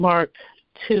Mark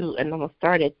 2, and I'm going to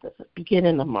start at the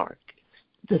beginning of Mark,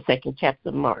 the second chapter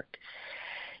of Mark.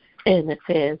 And it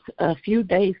says, a few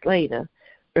days later,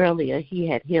 earlier, he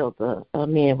had healed a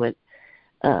man with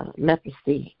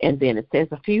leprosy. And then it says,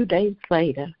 a few days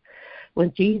later,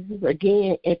 when Jesus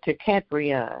again entered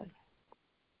Capernaum,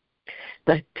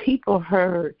 the people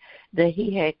heard that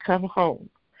he had come home.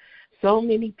 So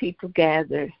many people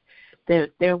gathered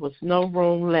that there was no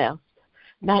room left,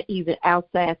 not even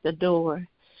outside the door.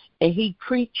 And he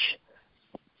preached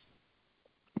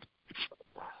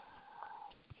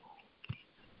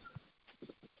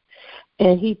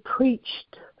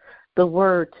the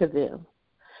word to them.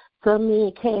 Some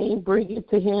men came, bringing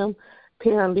to him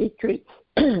paralytics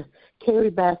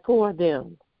carried by 4 of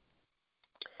them.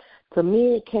 Some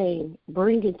men came,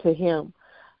 bringing to him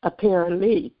a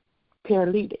paralytic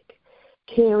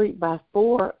carried by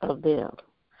 4 of them.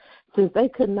 Since they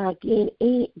could not get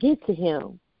to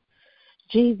him,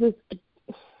 since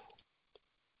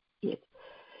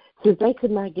they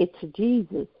could not get to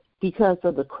Jesus because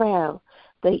of the crowd,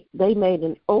 they made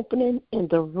an opening in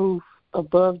the roof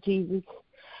above Jesus,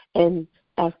 and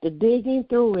after digging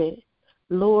through it,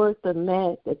 lowered the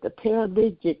mat that the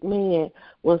paralytic man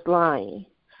was lying.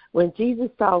 When Jesus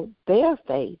saw their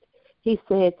faith, he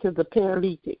said to the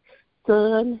paralytic,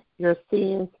 "Son, your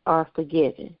sins are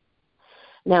forgiven."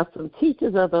 Now some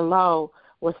teachers of the law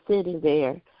were sitting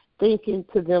there, thinking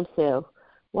to themselves,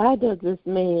 why does this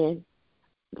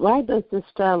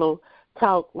fellow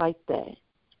talk like that?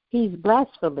 He's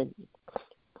blaspheming.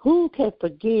 Who can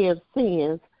forgive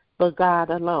sins but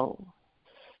God alone?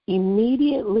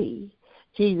 Immediately,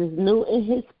 Jesus knew in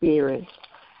his spirit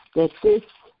that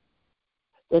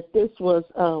this was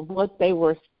what they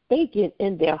were thinking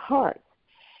in their hearts.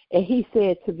 And he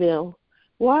said to them,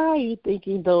 why are you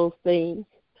thinking those things?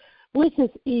 Which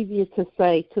is easier to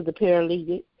say to the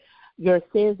paralytic, your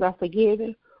sins are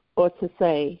forgiven, or to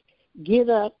say, get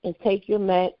up and take your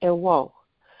mat and walk?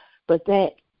 But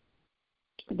that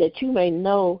you may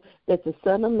know that the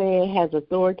Son of Man has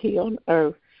authority on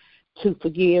earth to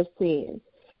forgive sins.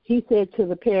 He said to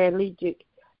the paralytic,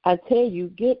 I tell you,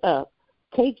 get up,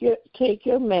 take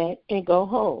your mat and go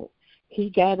home. He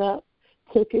got up,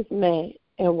 took his mat,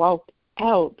 and walked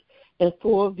out in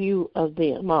full view of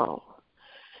them all.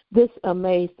 This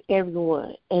amazed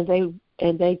everyone, and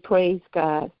they praised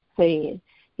God, saying,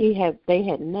 they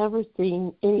had never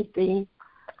seen anything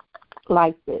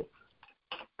like this.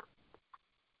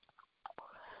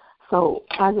 So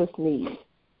I just need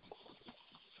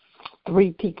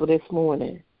 3 people this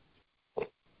morning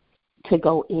to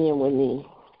go in with me.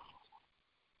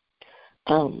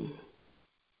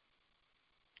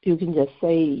 You can just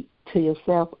say to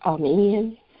yourself, I'm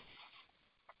in.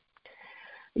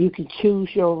 You can choose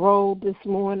your role this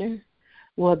morning,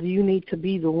 whether you need to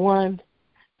be the one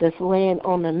that's laying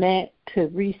on the mat to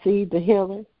receive the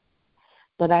healing.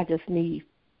 But I just need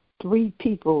 3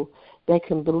 people that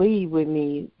can believe with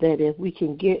me that if we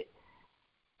can get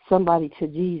somebody to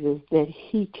Jesus, that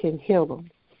he can heal them.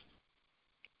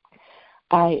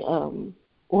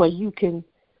 Or you can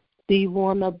be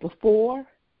one of the 4,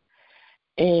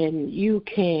 and you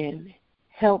can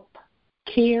help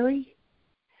carry.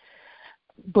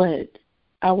 But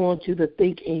I want you to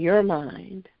think in your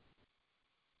mind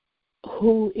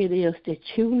who it is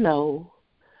that you know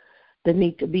that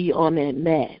need to be on that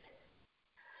mat.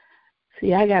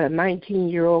 See, I got a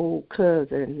 19-year-old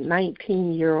cousin,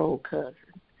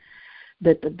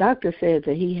 that the doctor says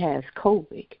that he has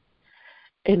COVID.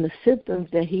 And the symptoms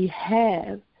that he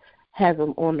have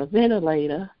him on the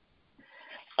ventilator.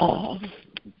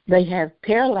 They have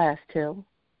paralyzed him.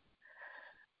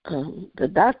 The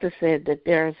doctor said that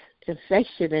there's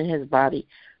infection in his body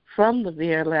from the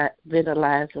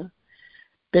ventilator,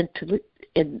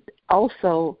 and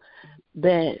also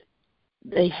that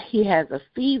he has a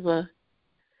fever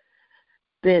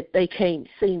that they can't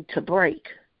seem to break.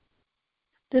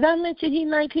 Did I mention he's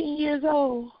 19 years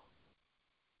old?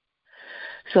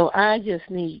 So I just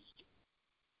need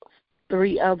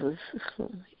 3 others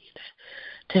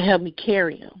to help me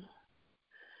carry him.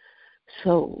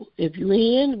 So if you're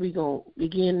in, we're going to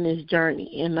begin this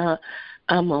journey. And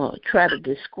I'm going to try to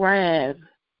describe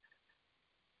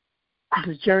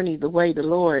the journey the way the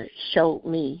Lord showed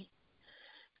me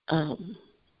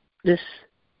this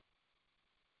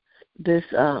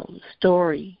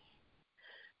story,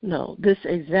 this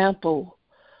example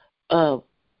of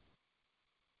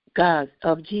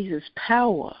Jesus'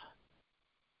 power.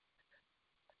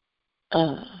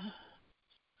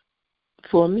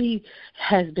 For me,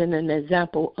 has been an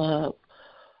example of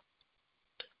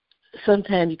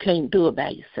sometimes you can't do it by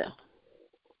yourself.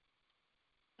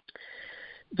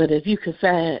 But if you can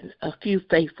find a few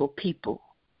faithful people,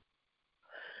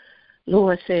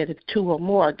 Lord said if two or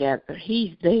more are gathered,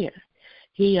 he's there.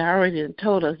 He already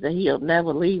told us that he'll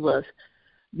never leave us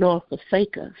nor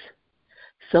forsake us.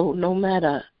 So no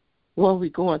matter what we're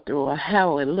going through or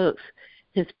how it looks,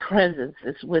 his presence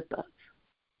is with us.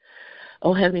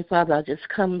 Oh, Heavenly Father, I just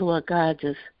come, Lord God,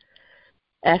 just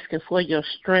asking for your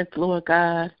strength, Lord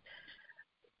God,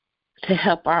 to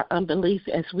help our unbelief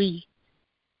as we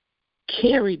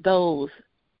carry those,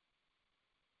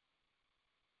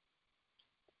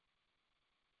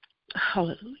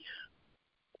 hallelujah,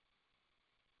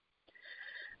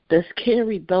 let's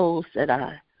carry those that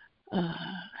are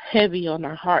heavy on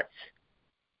our hearts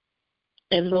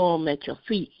and lower them at your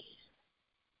feet.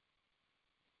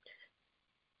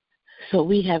 So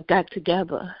we have got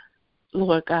together,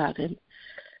 Lord God, and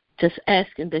just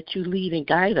asking that you lead and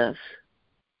guide us.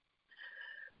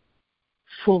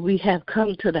 For we have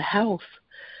come to the house,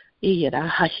 where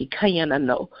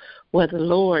the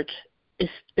Lord is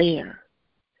there.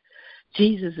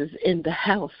 Jesus is in the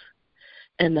house,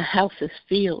 and the house is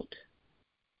filled.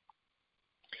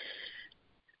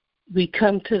 We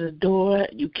come to the door.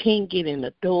 You can't get in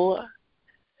the door.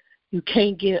 You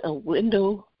can't get a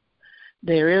window.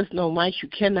 There is no mic. You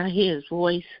cannot hear his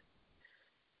voice.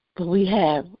 But we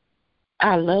have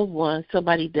our loved ones,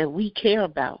 somebody that we care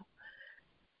about,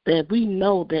 that we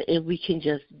know that if we can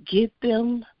just get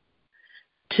them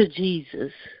to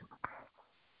Jesus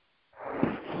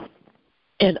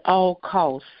at all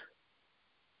costs,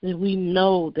 that we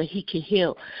know that he can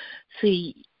heal.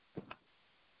 See,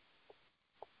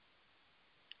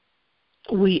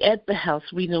 we at the house.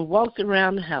 We done walked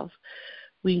around the house.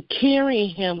 We carrying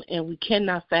him, and we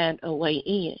cannot find a way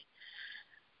in.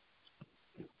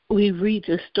 We read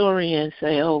the story and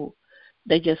say, oh,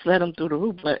 they just let him through the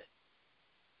roof. But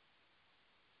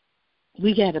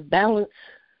we got to balance.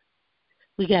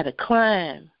 We got to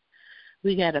climb.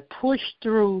 We got to push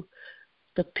through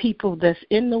the people that's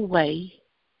in the way.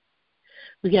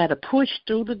 We got to push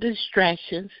through the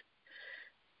distractions.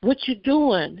 What you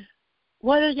doing?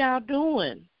 What are y'all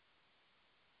doing?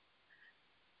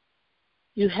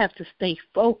 You have to stay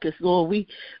focused, Lord.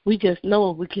 We just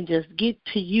know if we can just get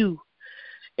to you,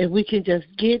 if we can just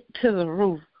get to the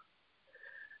roof,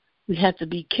 we have to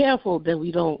be careful that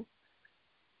we don't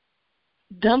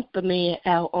dump the man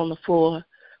out on the floor.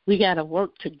 We got to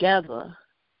work together.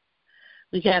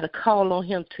 We got to call on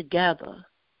him together.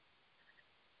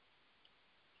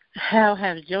 How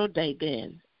has your day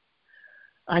been?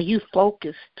 Are you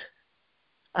focused?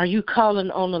 Are you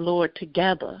calling on the Lord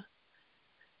together?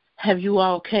 Have you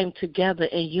all came together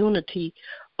in unity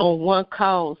on one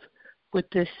cause with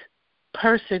this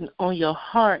person on your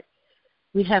heart?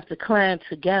 We have to climb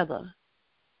together,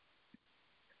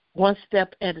 one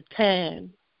step at a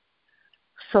time.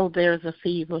 So there's a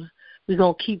fever. We're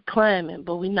going to keep climbing,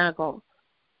 but we're not going to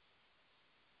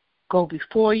go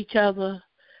before each other.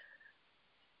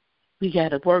 We got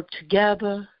to work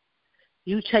together.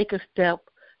 You take a step.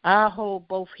 I'll hold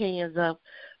both hands up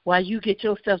while you get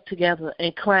yourself together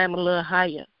and climb a little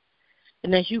higher.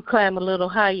 And as you climb a little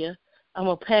higher, I'm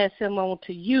going to pass him on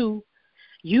to you,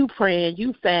 you praying,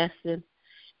 you fasting,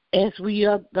 as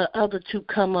the other two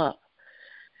come up.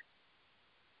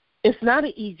 It's not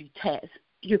an easy task.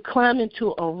 You're climbing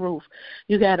to a roof.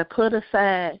 You got to push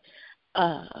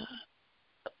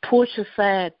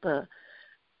aside the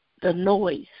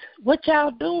noise. What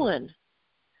y'all doing?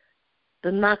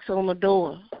 The knocks on the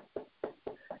door.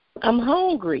 I'm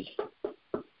hungry.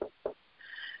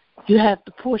 You have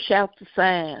to push out the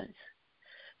sides.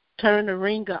 Turn the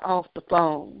ringer off the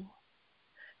phone.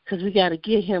 Because we got to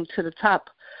get him to the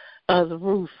top of the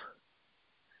roof.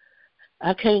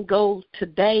 I can't go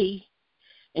today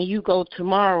and you go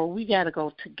tomorrow. We got to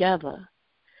go together.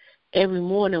 Every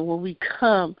morning when we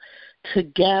come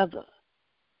together,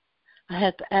 I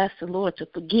have to ask the Lord to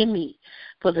forgive me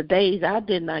for the days I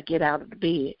did not get out of the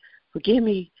bed. Forgive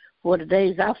me for the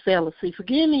days I fell asleep.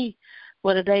 Forgive me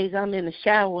for the days I'm in the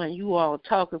shower and you all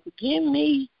talking. Forgive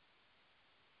me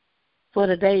for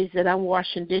the days that I'm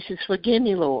washing dishes. Forgive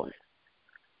me, Lord,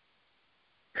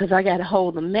 because I got to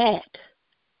hold the mat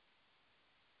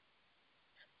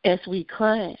as we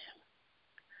climb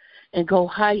and go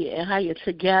higher and higher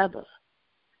together.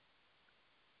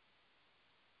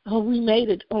 Oh, we made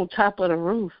it on top of the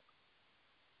roof.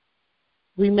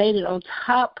 We made it on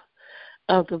top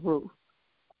of the roof.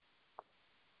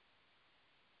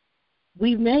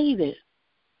 We made it.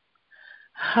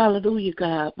 Hallelujah,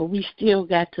 God. But we still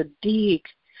got to dig.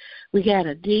 We got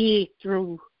to dig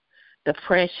through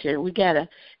depression. We got to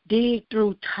dig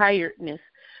through tiredness.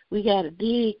 We got to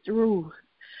dig through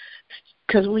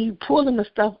Because when you pulling the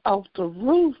stuff off the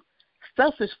roof,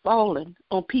 stuff is falling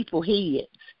on people's heads.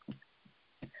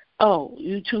 Oh,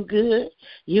 you too good?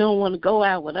 You don't want to go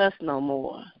out with us no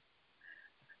more.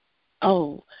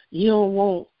 Oh, you don't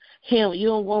want him. You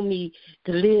don't want me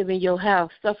to live in your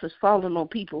house. Stuff is falling on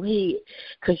people's heads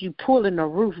because you pulling the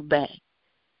roof back.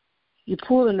 You're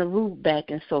pulling the roof back,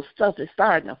 and so stuff is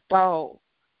starting to fall.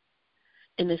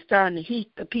 And it's starting to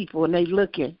heat the people, and they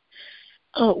looking.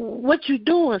 Oh, what you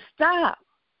doing? Stop.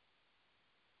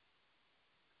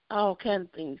 All kind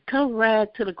of things. Come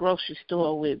ride to the grocery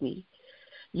store with me.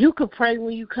 You can pray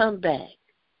when you come back.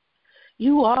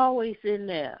 You always in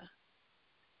there.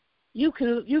 You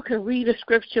can read a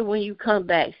scripture when you come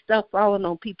back. Stuff falling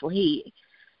on people's head.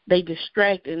 They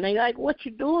distracted, and they like, what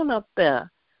you doing up there?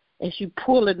 As you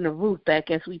pulling the roof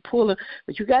back, as we pull it.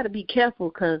 But you got to be careful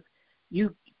because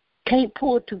you can't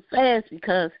pull it too fast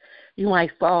because you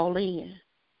might fall in.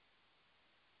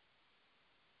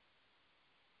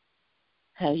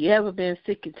 Have you ever been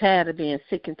sick and tired of being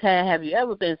sick and tired? Have you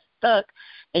ever been stuck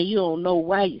and you don't know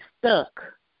why you're stuck?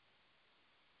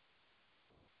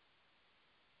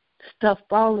 Stuff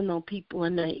falling on people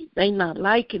and they not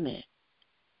liking it.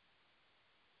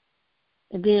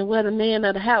 And then what the man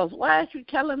of the house, why is you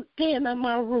tearing up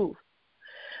my roof?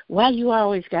 Why you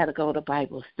always got to go to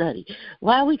Bible study?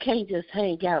 Why we can't just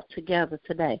hang out together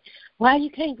today? Why you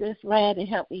can't just ride and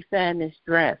help me find this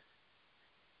dress?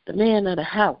 The man of the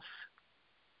house.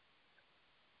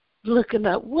 Looking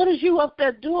up, what is you up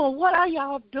there doing? What are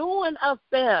y'all doing up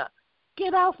there?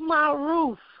 Get off my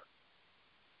roof.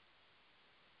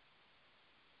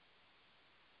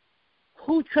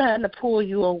 Who trying to pull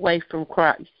you away from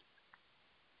Christ?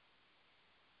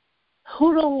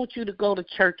 Who don't want you to go to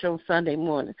church on Sunday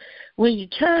morning? When you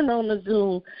turn on the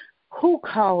Zoom, who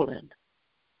calling?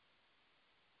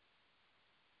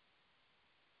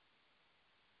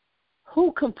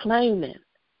 Who complaining?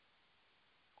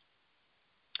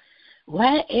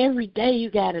 Why every day you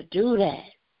got to do that?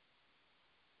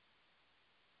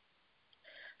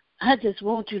 I just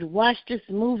want you to watch this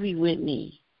movie with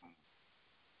me.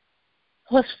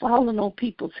 What's falling on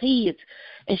people's heads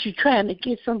as you're trying to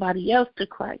get somebody else to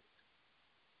Christ?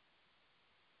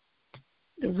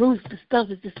 The roof, the stuff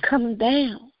is just coming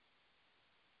down.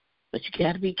 But you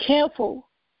got to be careful.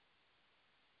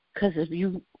 Because if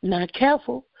you're not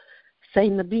careful,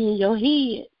 Satan will be in your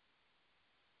head.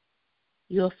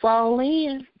 You'll fall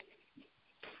in.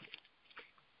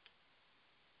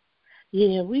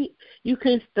 Yeah, you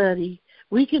can study.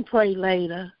 We can pray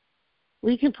later.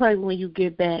 We can pray when you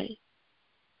get back.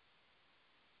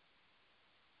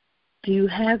 Do you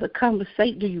have a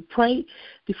conversation? Do you pray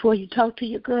before you talk to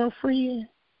your girlfriend?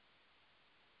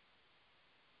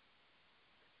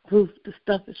 Roof, the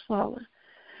stuff is falling.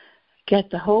 Got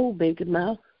the hole big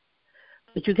enough,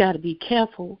 but you got to be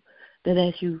careful that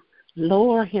as you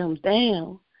lower him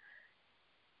down,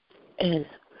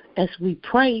 as we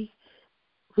pray,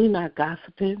 we're not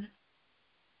gossiping.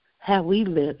 How we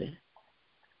living?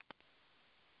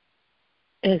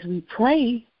 As we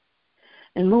pray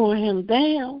and lower him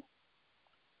down,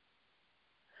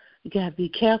 you got to be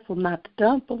careful not to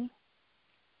dump him.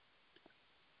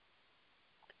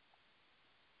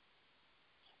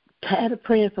 Tired of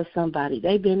praying for somebody.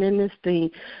 They've been in this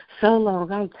thing so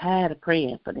long, I'm tired of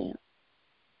praying for them.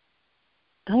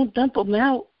 Don't dump them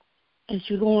out as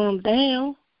you lower them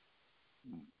down.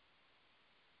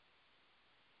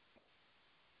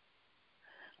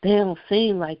 They don't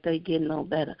seem like they getting no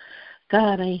better.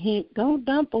 God ain't here. Don't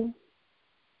dump them.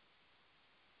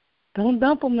 Don't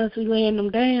dump them as we laying them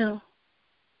down.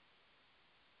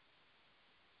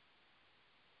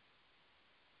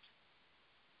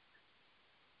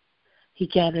 He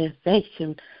got an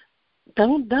infection.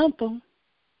 Don't dump him.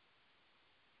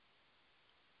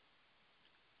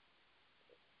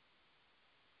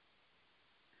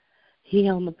 He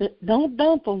on the bed. Don't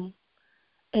dump him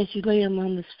as you lay him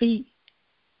on his feet.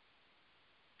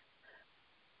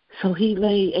 So he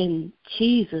lay in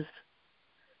Jesus,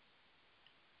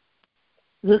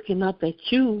 looking up at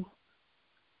you.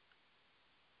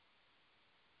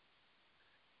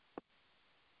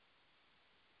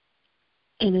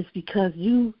 And it's because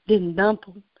you didn't dump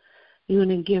him. You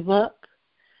didn't give up.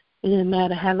 It didn't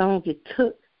matter how long it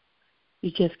took.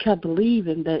 You just kept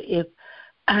believing that if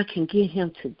I can get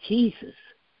him to Jesus,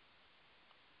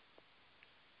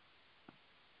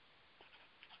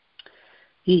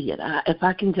 if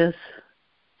I can just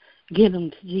get him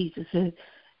to Jesus, and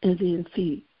then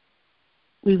see,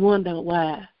 we wonder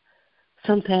why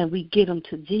sometimes we get them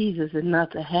to Jesus and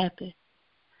nothing happens.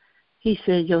 He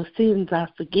said, your sins are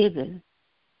forgiven.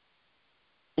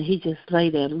 And he just lay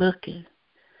there looking.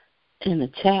 And the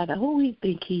chatter, who we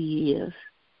think he is.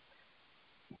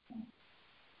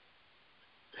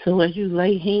 So as you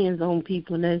lay hands on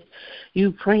people and as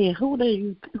you praying, who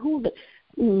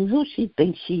she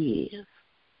thinks she is.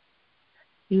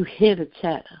 You hear the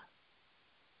chatter.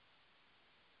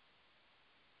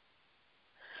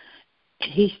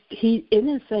 It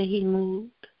didn't say he moved.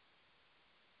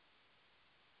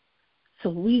 So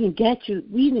we didn't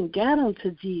got him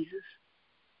to Jesus,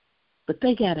 but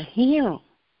they gotta hear him.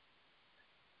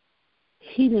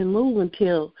 He didn't move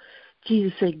until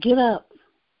Jesus said, "Get up.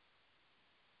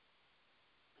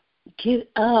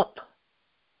 Get up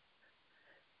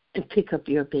and pick up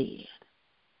your bed."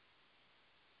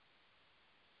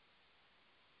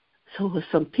 So with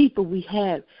some people we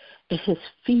have at his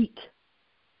feet,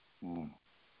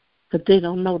 but they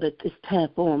don't know that it's time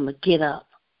for them to get up.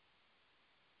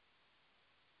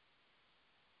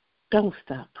 Don't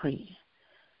stop praying.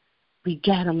 We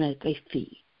got them at their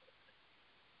feet.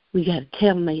 We got to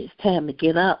tell them it's time to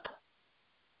get up.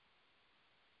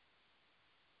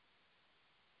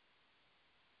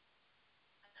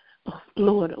 Oh,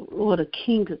 Lord, the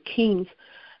King of Kings,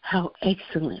 how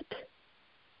excellent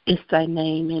is thy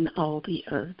name in all the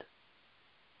earth.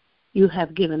 You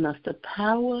have given us the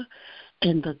power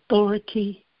and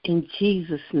authority in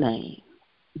Jesus' name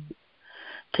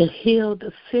to heal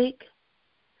the sick,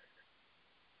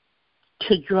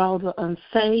 to draw the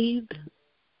unsaved,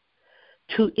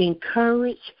 to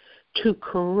encourage, to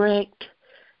correct,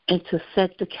 and to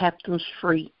set the captives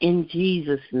free in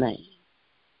Jesus' name.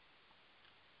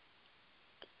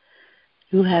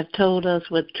 You have told us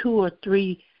where 2 or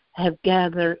 3 have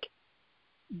gathered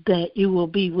that you will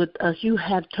be with us. You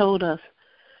have told us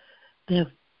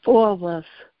that 4 of us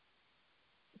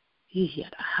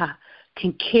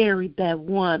can carry that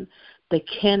one that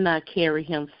cannot carry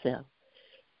himself.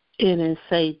 And then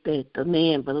say that the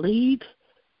man believed.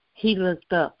 He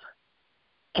looked up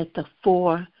at the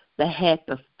 4 that had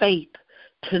the faith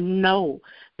to know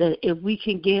that if we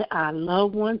can get our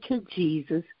loved one to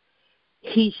Jesus,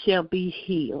 he shall be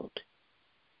healed.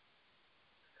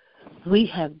 We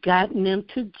have gotten them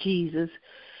to Jesus,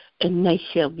 and they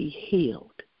shall be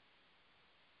healed.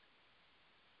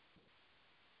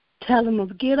 Tell them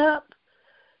to get up.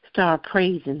 Start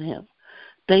praising him.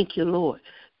 Thank you, Lord.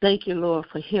 Thank you, Lord,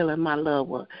 for healing my loved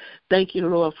one. Thank you,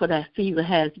 Lord, for that fever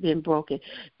has been broken.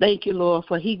 Thank you, Lord,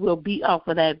 for he will be off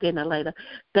of that ventilator.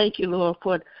 Thank you, Lord,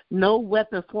 for no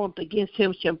weapon formed against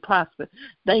him shall prosper.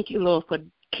 Thank you, Lord, for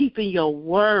keeping your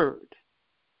word.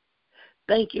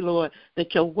 Thank you, Lord,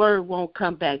 that your word won't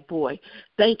come back void.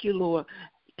 Thank you, Lord.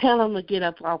 Tell him to get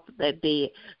up off of that bed.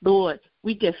 Lord,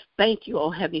 we just thank you, oh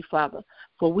Heavenly Father,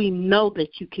 for we know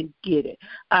that you can get it.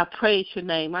 I praise your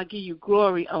name. I give you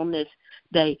glory on this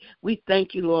day. We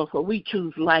thank you, Lord, for we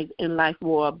choose life and life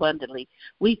more abundantly.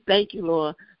 We thank you,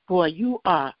 Lord, for you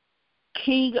are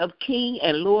King of kings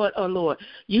and Lord of lords.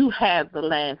 You have the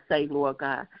last say, Lord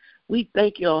God. We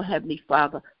thank you, oh Heavenly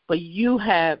Father, for you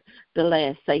have the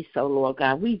last say so, Lord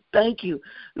God. We thank you,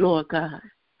 Lord God.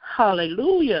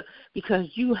 Hallelujah, because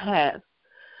you have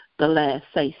the last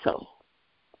say so.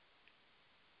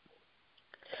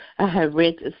 I have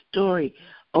read this story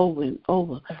over and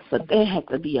over, but there has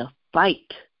to be a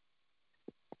fight.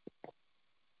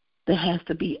 There has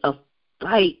to be a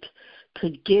fight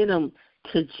to get them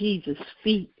to Jesus'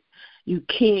 feet. You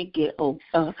can't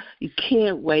you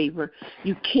can't waver.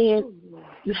 You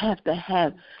have to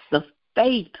have the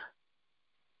faith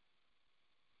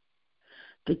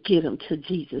to get them to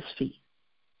Jesus' feet.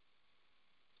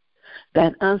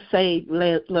 That unsaved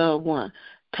loved one,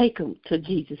 take them to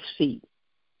Jesus' feet.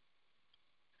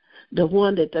 The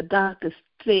one that the doctor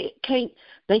said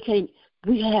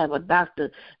we have a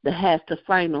doctor that has the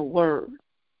final word.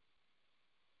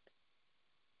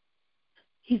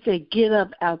 He said, get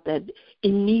up out that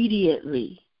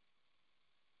immediately.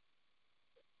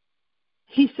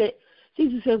 Jesus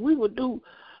said, we will do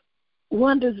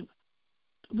wonders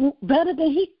better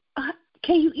than he.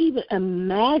 Can you even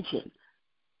imagine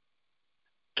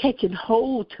catching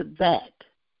hold to that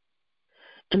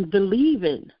and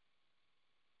believing?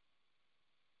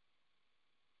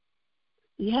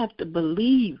 We have to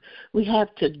believe. We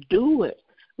have to do it.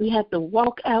 We have to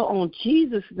walk out on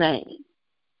Jesus' name.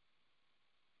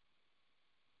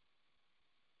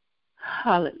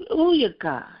 Hallelujah,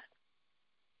 God.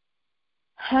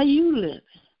 How you living?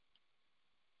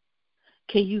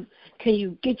 Can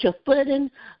you get your footing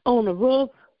on the roof?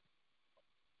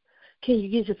 Can you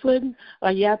get your footing?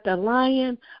 Are you out there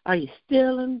lying? Are you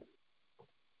stealing?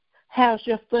 How's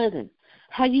your footing?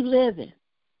 How you living?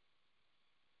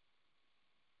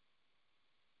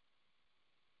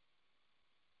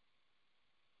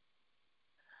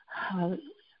 Hallelujah.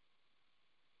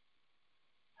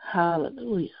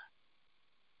 Hallelujah.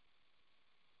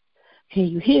 Can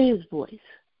you hear his voice?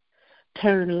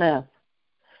 Turn left,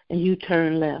 and you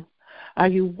turn left. Are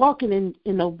you walking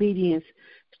in obedience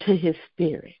to his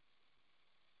spirit?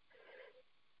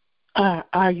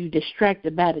 Are you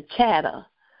distracted by the chatter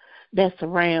that's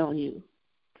around you?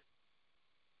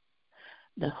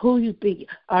 Who you think?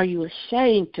 Are you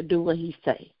ashamed to do what he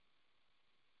say?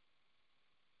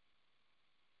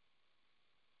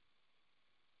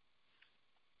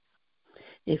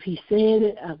 If he said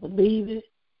it, I believe it,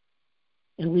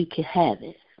 and we can have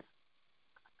it.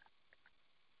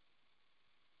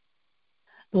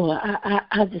 Lord,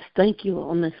 I just thank you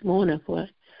on this morning for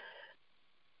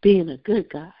being a good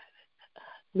God,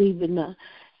 leaving the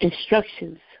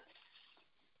instructions,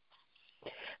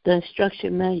 the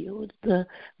instruction manual, the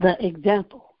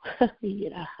example.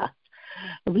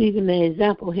 Leaving the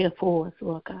example here for us,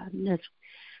 Lord God. And as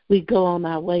we go on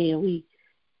our way and we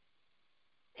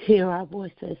hear our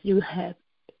voices,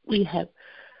 we have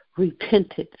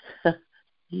repented,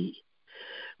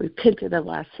 repented of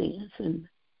our sins and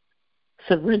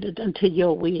surrendered unto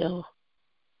your will.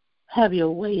 Have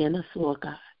your way in us, Lord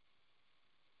God.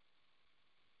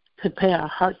 Prepare our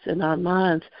hearts and our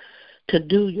minds to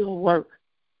do your work,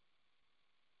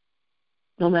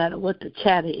 no matter what the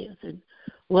chat is and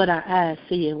what our eyes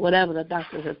see and whatever the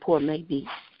doctor's report may be.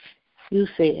 You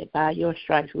said, by your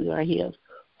stripes we are healed.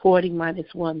 40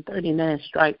 minus 1, 39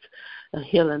 stripes of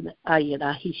healing.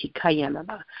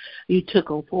 You took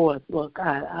them for us, Lord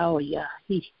God. Oh, yeah.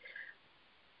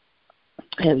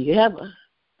 Have you ever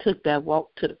took that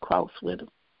walk to the cross with him?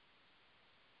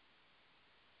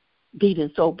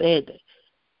 Beating so bad that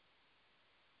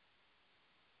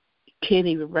you can't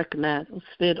even recognize him,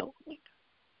 spit on him.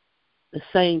 The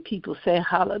same people say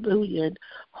hallelujah and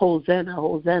Hosanna,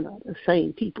 Hosanna. The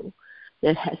same people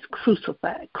that has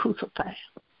crucified.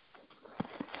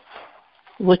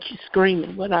 What you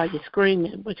screaming? What are you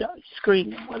screaming? What are you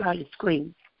screaming? What are you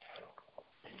screaming?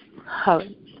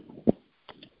 Hallelujah.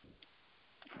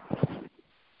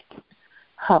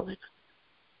 Hallelujah.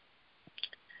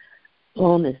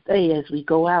 On this day as we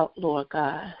go out, Lord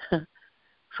God,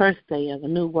 first day of a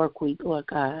new work week, Lord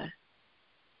God,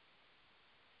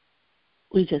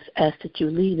 we just ask that you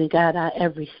lead and guide our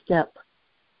every step,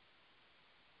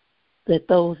 that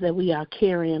those that we are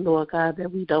carrying, Lord God,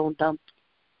 that we don't dump,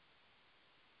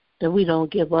 that we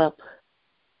don't give up,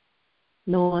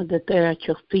 knowing that they're at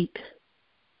your feet,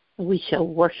 and we shall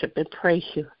worship and praise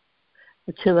you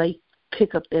until they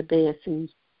pick up their beds and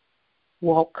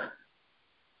walk.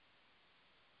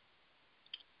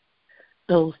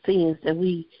 Those things that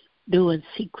we do in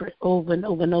secret over and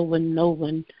over and over and over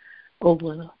and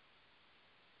over,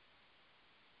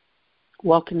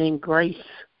 walking in grace.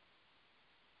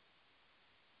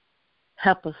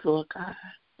 Help us, Lord God.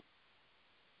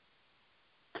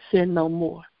 Sin no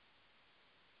more.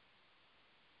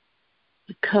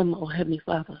 We come, oh Heavenly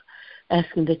Father,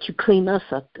 asking that you clean us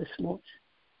up this morning.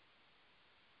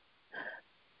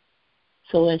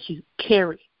 So as you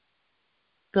carry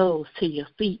those to your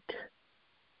feet,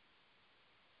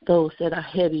 those that are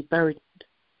heavy burdened,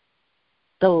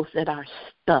 those that are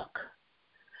stuck,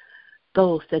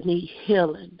 those that need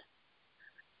healing,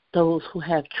 those who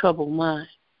have troubled mind,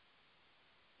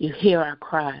 you hear our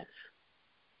cries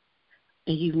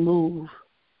and you move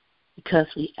because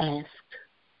we asked.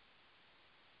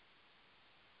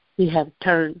 We have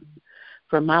turned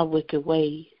from our wicked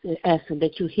ways and asking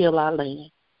that you heal our land.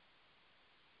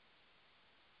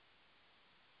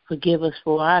 Forgive us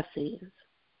for our sins.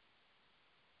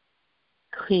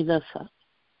 Clean us up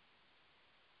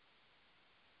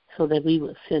so that we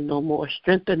will sin no more.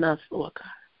 Strengthen us, Lord God.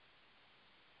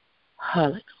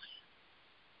 Hallelujah.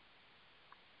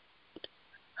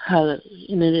 Hallelujah.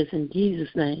 And it is in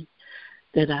Jesus' name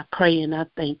that I pray and I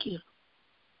thank you.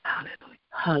 Hallelujah.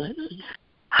 Hallelujah.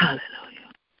 Hallelujah.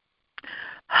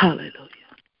 Hallelujah.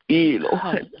 Yelo,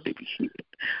 hallelujah.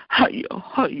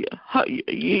 Hallelujah.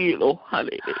 Yelo,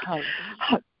 hallelujah.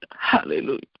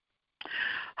 Hallelujah.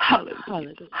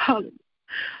 Hallelujah. Hallelujah.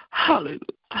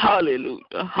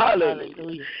 Hallelujah.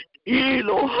 Hallelujah.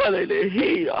 Yelo,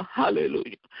 hallelujah.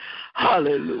 Hallelujah.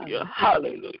 Hallelujah.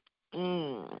 Hallelujah.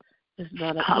 It's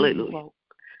not a easy walk.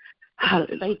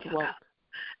 It's a faith walk.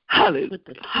 Hallelujah. With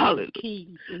the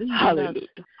keys, hallelujah.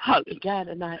 Hallelujah. God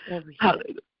and I every step.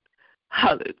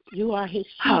 Hallelujah. You are his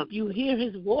sheep. You hear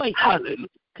his voice. Hallelujah.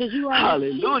 Because you are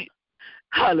hallelujah. his sheep.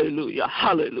 Hallelujah.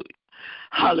 Hallelujah.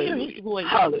 Hallelujah. You hear his voice.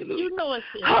 Hallelujah. You know it's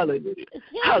him. Hallelujah. It's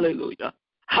him. Hallelujah.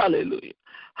 Hallelujah.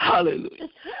 Hallelujah. It's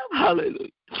him. Hallelujah.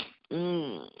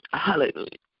 Hallelujah.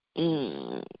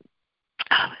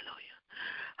 Hallelujah.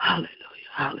 Hallelujah.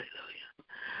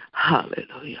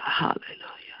 Hallelujah. Hallelujah.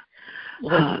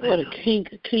 Lord, the King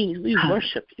of Kings, we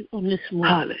worship you on this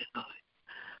morning. Hallelujah.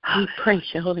 We praise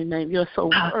your holy name. You're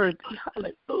so worthy.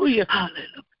 Hallelujah.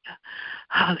 Hallelujah.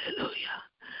 Hallelujah.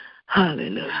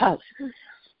 Hallelujah. Hallelujah.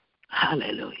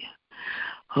 Hallelujah.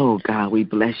 Oh, God, we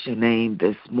bless your name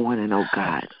this morning, oh,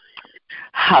 God.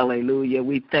 Hallelujah.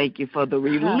 We thank you for the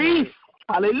release.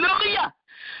 Hallelujah.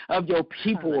 Of your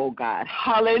people, oh, God.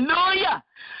 Hallelujah.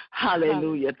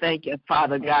 Hallelujah. Thank you,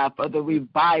 Father God, for the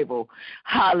revival.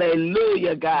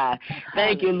 Hallelujah, God.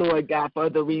 Thank you, Lord God, for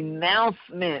the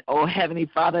renouncement, oh Heavenly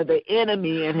Father, the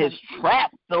enemy and his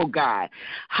traps, oh God.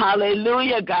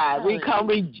 Hallelujah, God. We come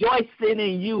rejoicing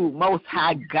in you, Most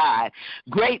High God.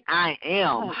 Great I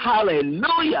am.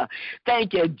 Hallelujah.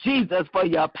 Thank you, Jesus, for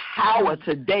your power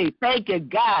today. Thank you,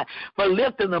 God, for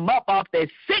lifting them up off their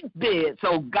sick beds,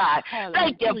 oh God.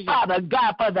 Thank you, Father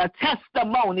God, for the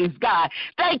testimonies, God.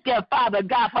 Thank you, Father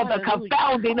God, for the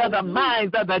confounding of the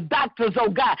minds of the doctors, oh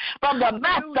God, from the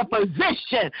master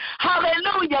physician.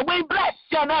 Hallelujah. We bless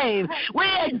your name. We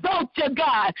exalt you,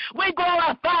 God. We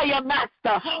glorify you,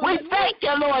 Master. We thank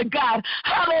you, Lord God.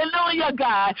 Hallelujah,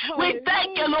 God. We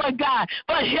thank you, Lord God,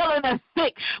 for healing the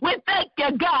sick. We thank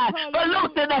you, God, for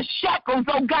loosening the shackles,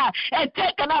 oh God, and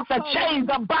taking off the chains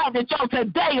of bondage on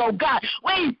today, oh God.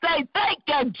 We say thank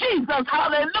you, Jesus.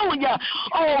 Hallelujah.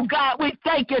 Oh God, we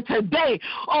thank you today.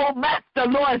 Oh,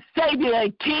 Master, Lord, Savior,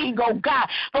 and King, oh God,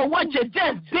 for what you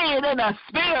just did in the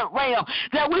spirit realm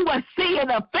that we will see in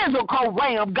the physical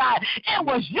realm, God. It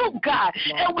was you, God,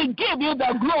 and we give you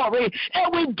the glory,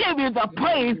 and we give you the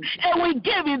praise, and we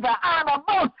give you the honor,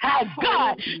 Most High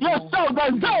God. You're so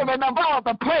deserving of all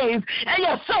the praise, and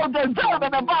you're so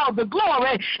deserving of all the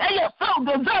glory, and you're so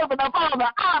deserving of all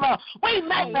the honor. We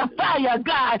magnify you,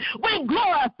 God. We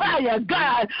glorify you,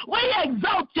 God. We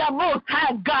exalt you, Most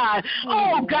High God.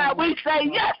 Oh, God, we say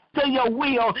yes to your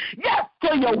will, yes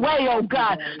to your way, oh,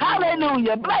 God.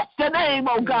 Hallelujah. Bless your name,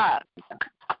 oh, God.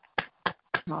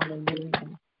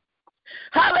 Hallelujah.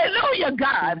 Hallelujah,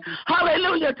 God.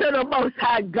 Hallelujah to the Most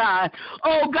High God.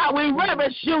 Oh, God, we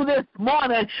reverence you this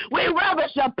morning. We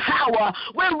reverence your power.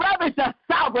 We reverence your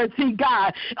sovereignty,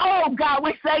 God. Oh, God,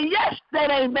 we say yes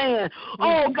and amen.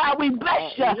 Oh, God, we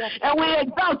bless you and we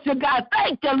exalt you, God.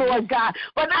 Thank you, Lord God,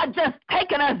 for not just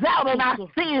taking us out in our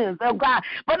sins, oh, God,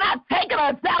 but not taking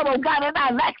us out, oh, God, in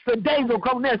our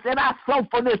lackadaisicalness and our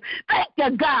slothfulness. Thank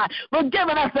you, God, for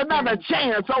giving us another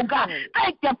chance, oh, God.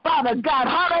 Thank you, Father God.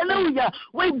 Hallelujah.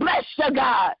 We bless you,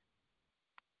 God.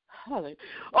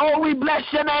 Oh, we bless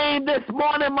your name this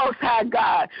morning, Most High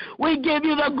God. We give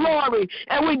you the glory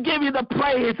and we give you the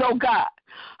praise, oh God.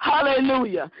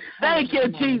 Hallelujah. Thank you,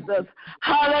 Jesus.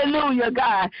 Hallelujah,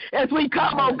 God. As we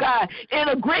come, oh God, in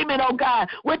agreement, oh God,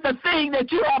 with the thing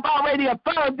that you have already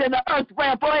affirmed in the earth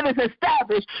realm, for it is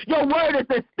established. Your word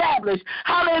is established.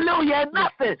 Hallelujah.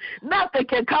 And nothing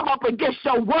can come up against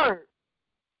your word.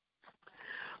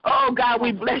 Oh, God,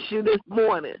 we bless you this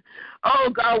morning.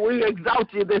 Oh, God, we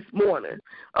exalt you this morning.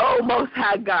 Oh, Most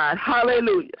High God.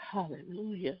 Hallelujah.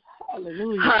 Hallelujah.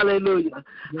 Hallelujah. Hallelujah.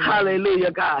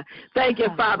 Hallelujah, God. Thank you,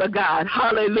 Father God.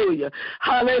 Hallelujah.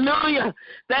 Hallelujah.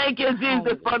 Thank you,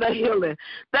 Jesus, for the healing.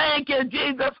 Thank you,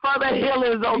 Jesus, for the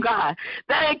healings, oh God.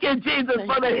 Thank you, Jesus,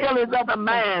 for the healings of the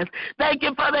minds. Thank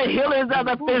you for the healings of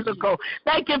the physical.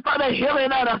 Thank you for the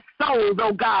healing of the souls,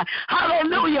 oh God.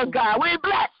 Hallelujah, God. We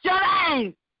bless your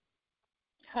name.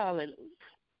 Hallelujah.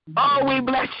 Oh, we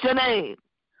bless your name.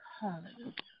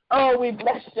 Hallelujah. Oh, we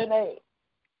bless your name.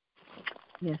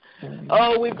 Yes, sir.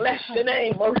 Oh, we bless your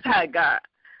name, Most High God.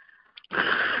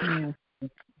 Yes.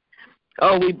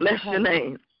 Oh, we bless your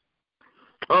name.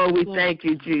 Oh, we thank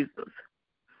you, Jesus.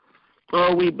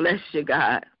 Oh, we bless you,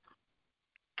 God.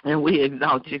 And we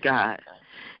exalt you, God.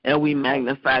 And we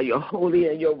magnify your holy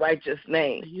and your righteous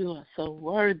name. You are so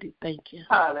worthy. Thank you.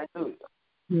 Hallelujah.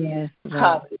 Yes.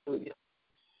 Hallelujah.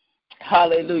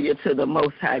 Hallelujah to the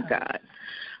Most High God.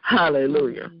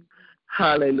 Hallelujah.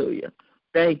 Hallelujah.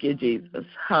 Thank you, Jesus.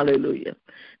 Hallelujah.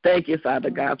 Thank you, Father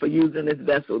God, for using this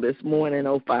vessel this morning,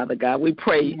 oh Father God. We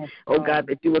pray, oh God,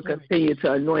 that you will continue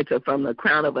to anoint her from the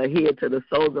crown of her head to the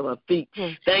soles of her feet.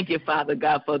 Thank you, Father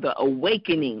God, for the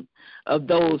awakening of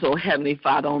those, oh Heavenly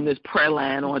Father, on this prayer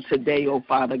line on today, oh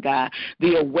Father God.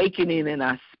 The awakening in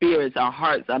our spirits, our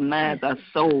hearts, our minds, our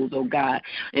souls, oh God,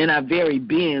 in our very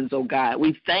beings, oh God.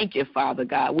 We thank you, Father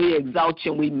God. We exalt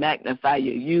you and we magnify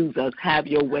you. Use us. Have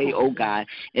your way, oh God.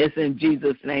 It's in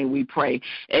Jesus' name we pray.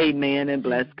 Amen and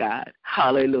bless God.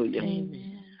 Hallelujah.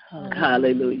 Amen.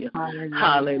 Hallelujah.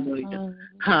 Hallelujah.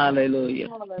 Hallelujah.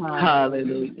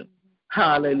 Hallelujah.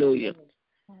 Hallelujah.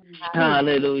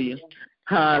 Hallelujah.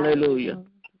 Hallelujah.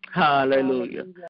 Hallelujah.